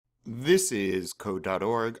This is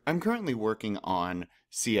Code.org. I'm currently working on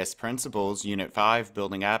CS Principles, Unit 5,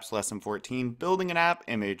 Building Apps, Lesson 14, Building an App,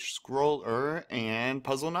 Image Scroller, and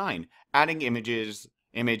Puzzle 9, adding images,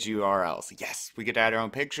 image URLs. Yes, we get to add our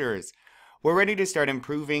own pictures. We're ready to start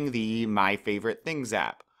improving the My Favorite Things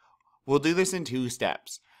app. We'll do this in 2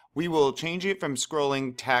 steps. We will change it from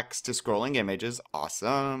scrolling text to scrolling images.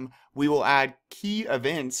 Awesome. We will add key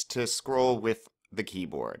events to scroll with the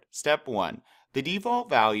keyboard. Step 1. The default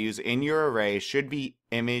values in your array should be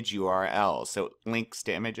image URLs, so links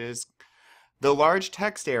to images. The large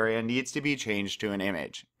text area needs to be changed to an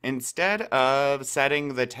image. Instead of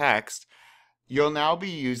setting the text, you'll now be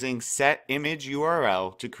using set image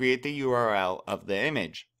URL to create the URL of the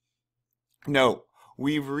image. Note,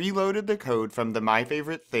 we've reloaded the code from the My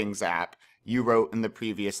Favorite Things app you wrote in the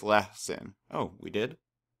previous lesson. Oh, we did?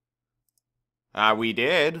 We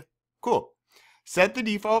did. Cool. Set the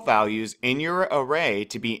default values in your array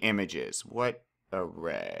to be images. What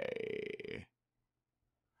array?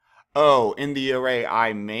 Oh, in the array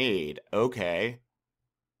I made. Okay.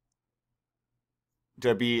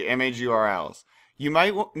 To be image URLs. You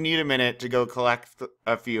might need a minute to go collect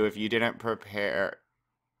a few if you didn't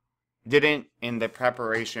in the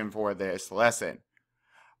preparation for this lesson.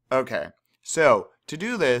 Okay, so to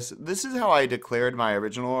do this, this is how I declared my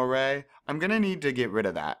original array. I'm going to need to get rid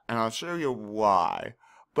of that, and I'll show you why.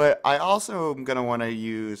 But I also am going to want to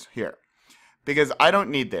use here, because I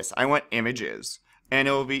don't need this. I want images, and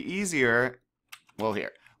it will be easier, well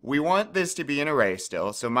here. We want this to be an array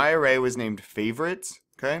still, so my array was named favorites,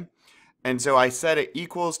 okay? And so I set it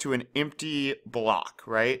equals to an empty block,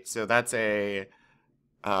 right? So that's a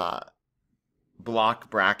block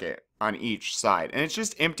bracket on each side. And it's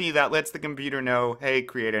just empty. That lets the computer know, hey,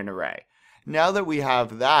 create an array. Now that we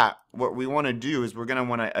have that, what we want to do is we're going to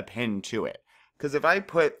want to append to it. Because if I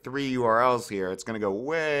put 3 URLs here, it's going to go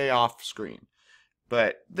way off screen.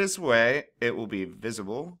 But this way, it will be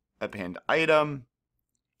visible, append item.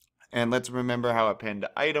 And let's remember how append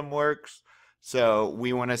item works. So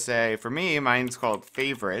we want to say, for me, mine's called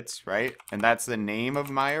favorites, right? And that's the name of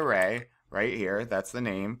my array right here. That's the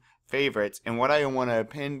name. Favorites, and what I want to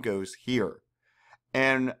append goes here.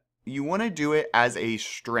 And you want to do it as a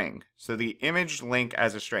string. So the image link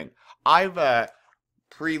as a string. I've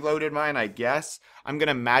preloaded mine, I guess. I'm going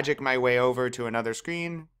to magic my way over to another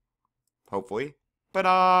screen. Hopefully.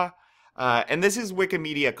 And this is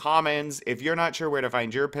Wikimedia Commons. If you're not sure where to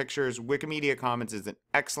find your pictures, Wikimedia Commons is an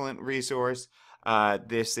excellent resource.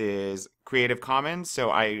 This is Creative Commons,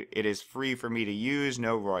 so it is free for me to use,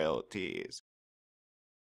 no royalties.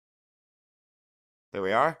 There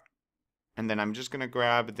we are. And then I'm just going to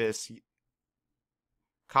grab this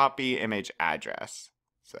copy image address.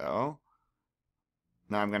 So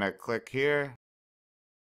now I'm going to click here.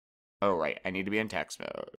 Oh, right. I need to be in text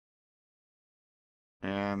mode.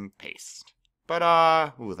 And paste.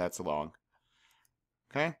 Ooh, that's long.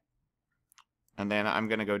 Okay. And then I'm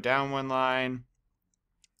going to go down one line.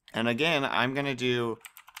 And again, I'm going to do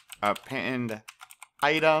append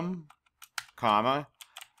item, comma,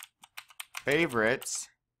 favorites,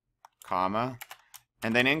 comma,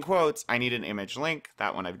 and then in quotes, I need an image link.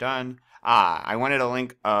 That one I've done. I wanted a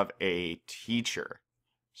link of a teacher.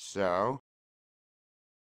 So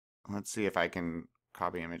let's see if I can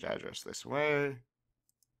copy image address this way.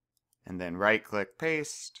 And then right click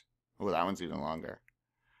paste. Oh, that one's even longer.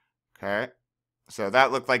 Okay. So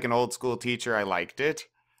that looked like an old school teacher. I liked it.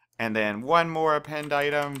 And then one more append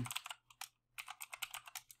item.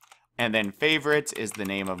 And then favorites is the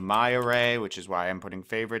name of my array, which is why I'm putting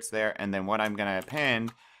favorites there. And then what I'm going to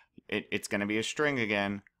append, it's going to be a string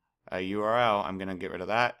again, a URL. I'm going to get rid of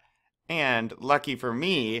that. And lucky for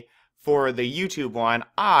me, for the YouTube one,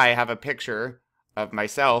 I have a picture of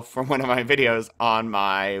myself from one of my videos on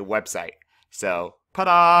my website. So,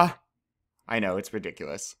 ta-da! I know, it's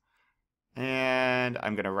ridiculous. And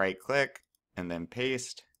I'm going to right click and then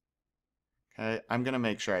paste. Okay, I'm going to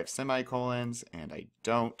make sure I have semicolons, and I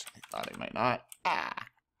don't. I thought I might not.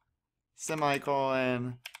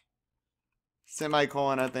 Semicolon.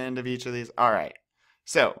 Semicolon at the end of each of these. All right.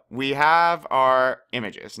 So we have our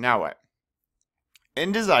images. Now what?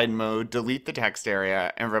 In design mode, delete the text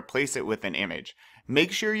area and replace it with an image.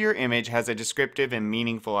 Make sure your image has a descriptive and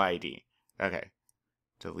meaningful ID. Okay.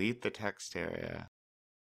 Delete the text area.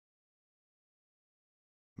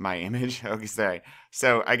 My image? Okay, sorry.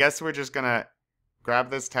 So I guess we're just gonna grab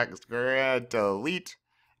this text area, delete.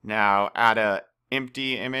 Now add a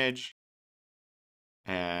empty image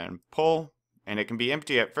and pull. And it can be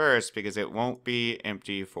empty at first because it won't be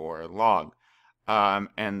empty for long.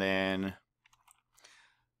 And then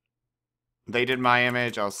They did my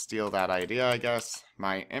image. I'll steal that idea, I guess.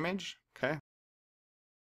 My image. Okay.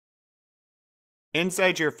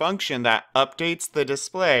 Inside your function that updates the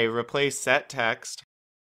display, replace set text.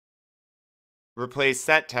 Replace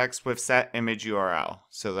set text with set image URL.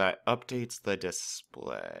 So that updates the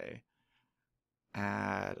display.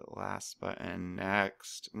 Add last button,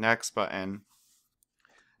 next button.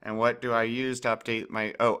 And what do I use to update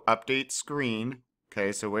my, update screen.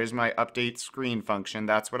 Okay, so where's my update screen function?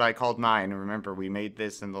 That's what I called mine. Remember, we made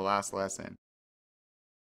this in the last lesson.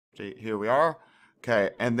 Here we are.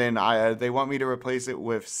 Okay, and then they want me to replace it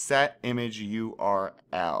with set image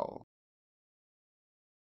URL.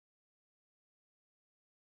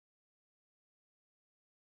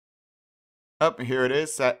 Oh, here it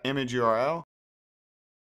is, set image URL.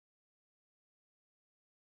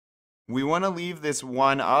 We want to leave this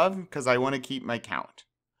one of, because I want to keep my count.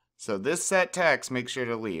 So this set text, make sure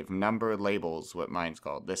to leave. Number labels, what mine's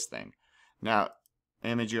called, this thing. Now,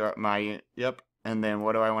 image URL, yep. And then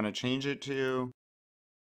what do I want to change it to?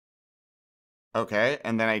 Okay,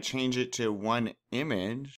 and then I change it to one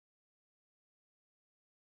image.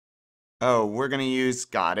 Oh, we're going to use,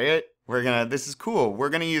 got it. This is cool. We're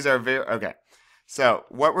going to use our, okay. So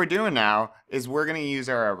what we're doing now is we're going to use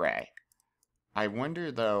our array. I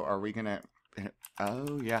wonder though, are we going to,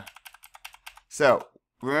 oh yeah. So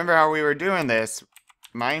remember how we were doing this?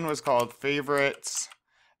 Mine was called favorites,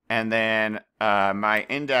 and then my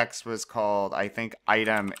index was called, I think,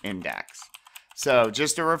 item index. So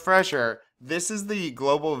just a refresher, this is the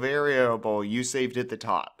global variable you saved at the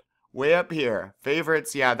top. Way up here,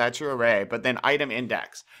 favorites, yeah, that's your array, but then item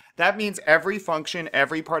index. That means every function,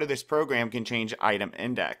 every part of this program can change item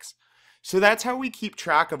index. So that's how we keep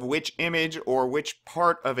track of which image or which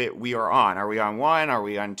part of it we are on. Are we on 1? Are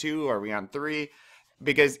we on 2? Are we on 3?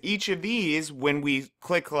 Because each of these, when we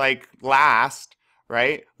click like last,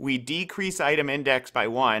 right, we decrease item index by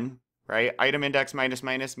 1, right? Item index minus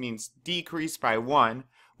minus means decrease by 1.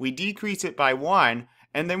 We decrease it by 1,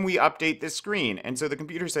 and then we update the screen. And so the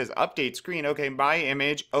computer says, update screen. Okay, my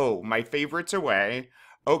image. Oh, my favorites away.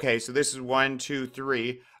 Okay, so this is 1, 2,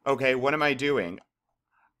 3. Okay, what am I doing?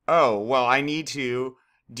 Oh, well, I need to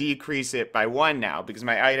decrease it by 1 now because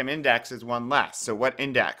my item index is 1 less. So what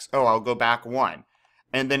index? Oh, I'll go back 1.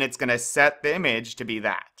 And then it's going to set the image to be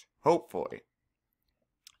that, hopefully.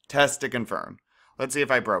 Test to confirm. Let's see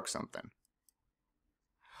if I broke something.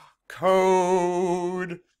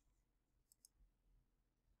 Code.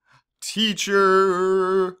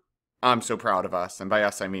 Teacher. I'm so proud of us. And by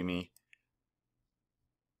us, I mean me.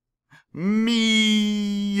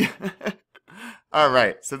 Me. All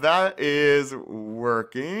right, so that is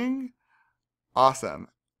working. Awesome.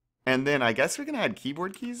 And then I guess we can add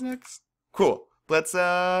keyboard keys next. Cool. Let's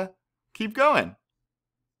keep going.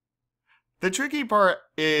 The tricky part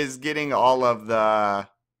is getting all of the,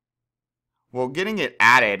 well, getting it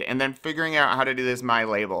added and then figuring out how to do this my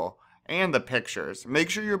label and the pictures. Make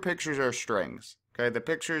sure your pictures are strings. Okay, the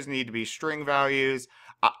pictures need to be string values.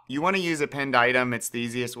 You want to use append item. It's the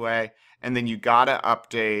easiest way. And then you gotta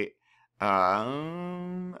update.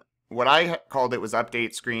 What I called it was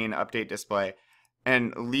update screen, update display,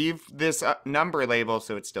 and leave this number label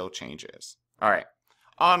so it still changes. All right,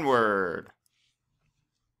 onward.